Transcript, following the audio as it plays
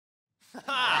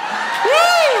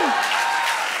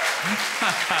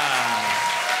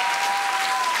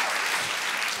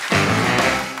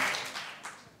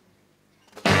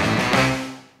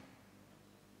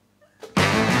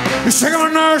You're sick of a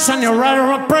nurse and you're right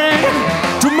on a brain.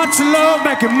 Too much love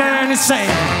make a man insane.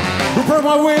 You broke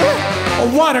my will,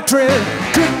 what a trick.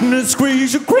 Couldn't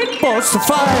squeeze your great balls to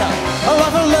fire. I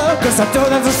love cause I thought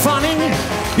that was funny.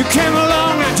 You came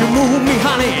along and you moved me,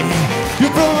 honey. You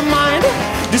blew my mind,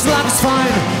 this life is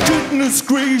fine. Couldn't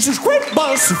squeeze your great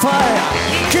balls to fire.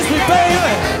 Kiss me,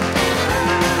 baby.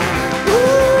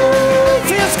 Ooh,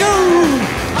 feels good.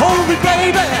 Hold me,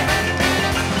 baby.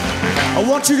 I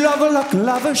want you lover like a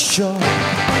lover show.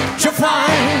 You're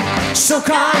fine, so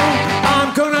kind.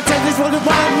 I'm gonna take this world to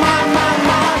my.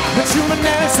 The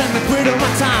humanness and the grit of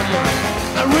my time.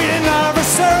 I really never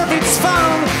serve, it's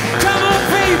fun. Come on,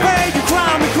 baby, you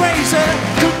drive me crazy.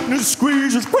 Goodness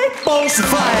squeezes great balls of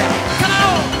fire. Come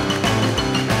on!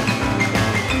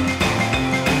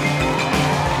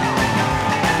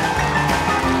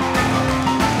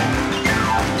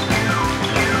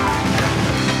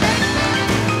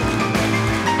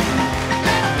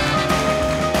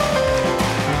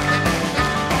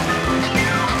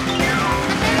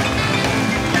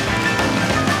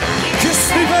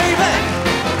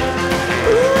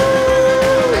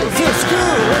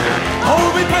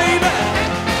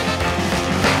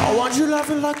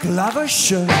 Like lover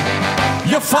should.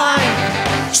 You're fine,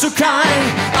 so kind.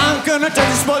 I'm gonna tell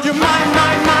you spoil your mind.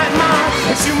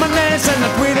 It's humanness and the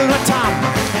greed of the time.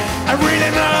 I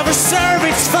really never serve,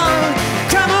 it's fun.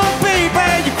 Come on,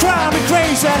 baby, you drive me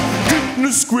crazy.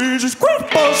 Goodness squeezes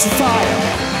great balls of fire.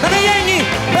 Tänne jengi,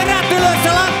 vedät ylös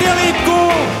ja lattia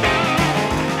liikkuu.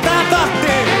 Tää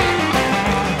tahti.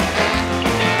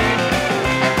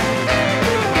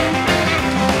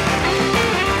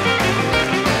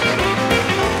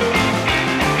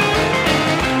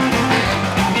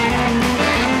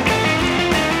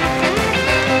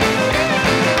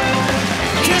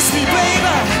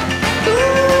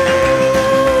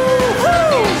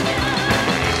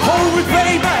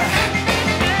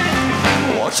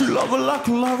 You love her like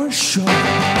a lover should.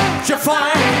 You're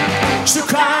fine, so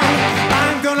kind.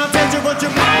 I'm gonna tell you what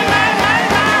you're mine.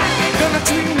 Gonna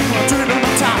treat me all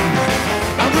the time.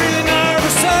 I'm really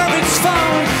nervous, sir, it's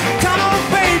fun. Come on,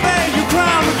 baby, you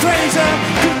drive me crazy.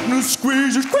 Goodness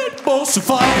squeezes great balls of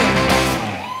fire.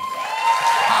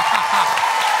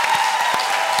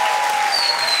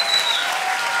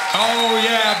 Oh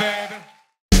yeah, baby.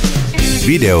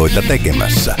 Videoita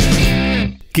tekemässä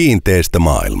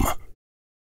Kiinteistömaailma.